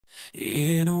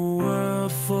In a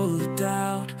world full of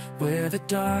doubt, where the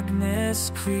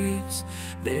darkness creeps,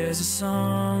 there's a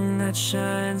song that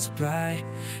shines bright,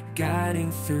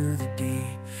 guiding through the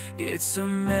deep. It's a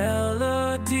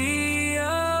melody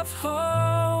of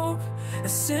hope, a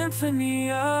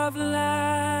symphony of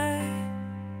light,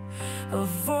 a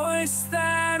voice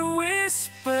that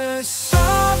whispers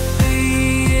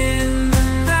softly in the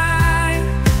night.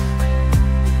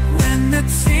 When the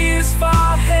tears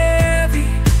fall heavy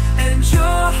and your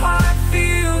heart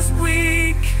feels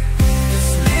weak,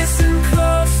 just listen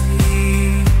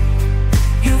closely.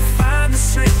 You'll find the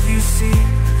strength you seek,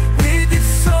 with its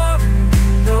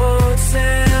soaring notes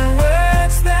and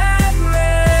words that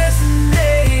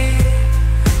resonate.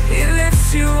 It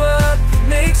lifts you up,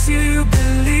 makes you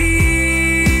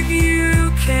believe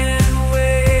you can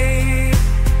wait.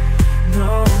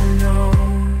 No, no.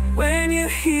 When you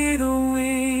hear the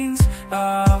wings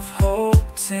of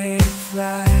hope take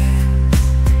flight,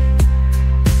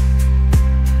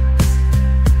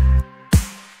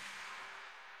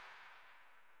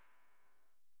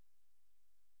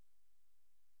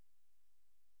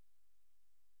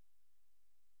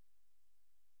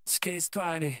 case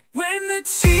party. When the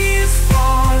tears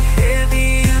fall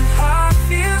heavy and heart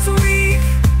feels weak,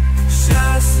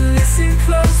 just listen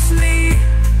closely.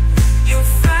 You'll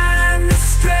find the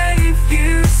strength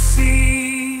you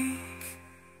seek,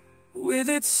 with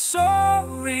its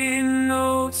soaring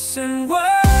notes and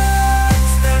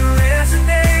words that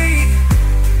resonate.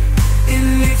 It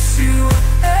lifts you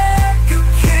up, you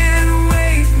can't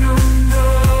wait, no, no.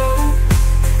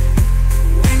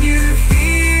 When you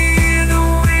hear the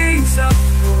wings of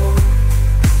hope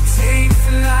take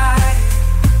flight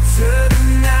to the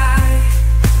night,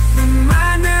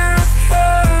 reminder of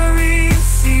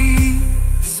currency.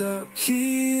 So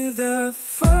hear the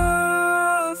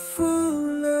fall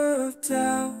full of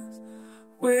doubt,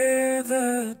 where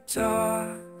the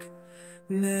darkness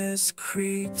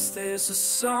creeps, there's a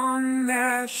song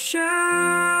that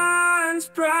shines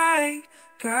bright,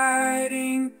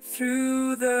 guiding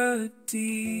through the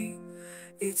deep.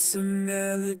 It's a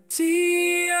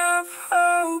melody of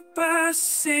hope, a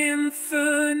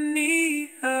symphony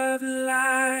of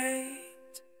light.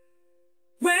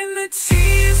 When the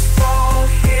tears fall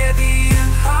heavy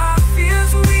and heart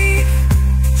feels weak,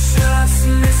 just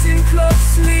listen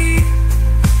closely.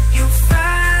 You'll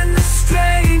find the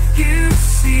strength you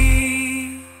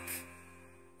seek,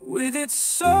 with its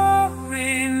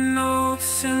soaring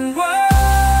notes and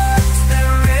words that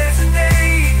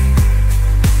resonate.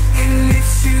 It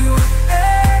lifts you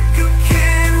up, you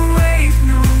can't wait,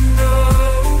 no, no.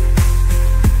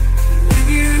 When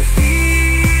you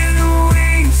hear the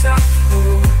wings of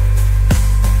hope,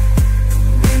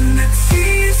 when the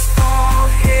tears fall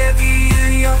heavy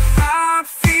and your heart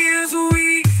feels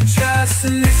weak, just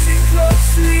listen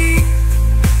closely.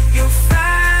 You'll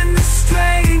find the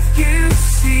strength you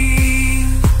seek,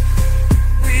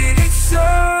 with its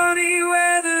stormy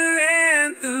weather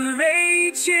and the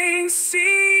raging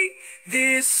sea.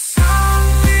 This song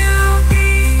will be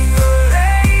your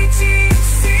raging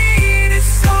sea. This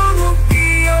song will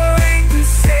be your anchor,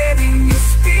 setting your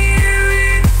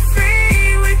spirit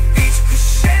free. With each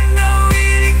crescendo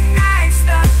it ignites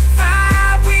the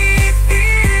fire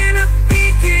within, a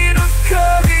beacon of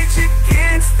courage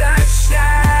against the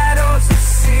shadows that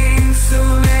sing. So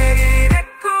let it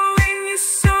echo in your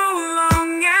soul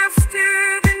long after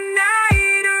the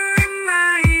night, a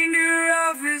reminder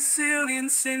of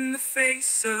resilience in the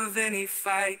face of any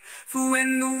fight. For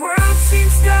when the world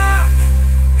seems dark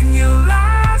and you're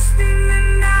lost in the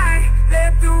night,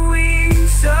 let the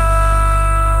wings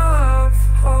of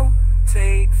hope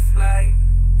take flight.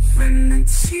 When the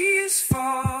tears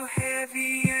fall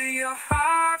heavy and your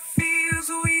heart feels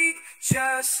weak,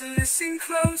 just listen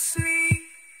closely.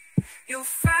 You'll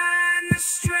find the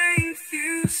strength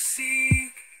you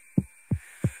seek,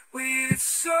 with its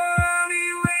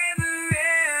stormy waves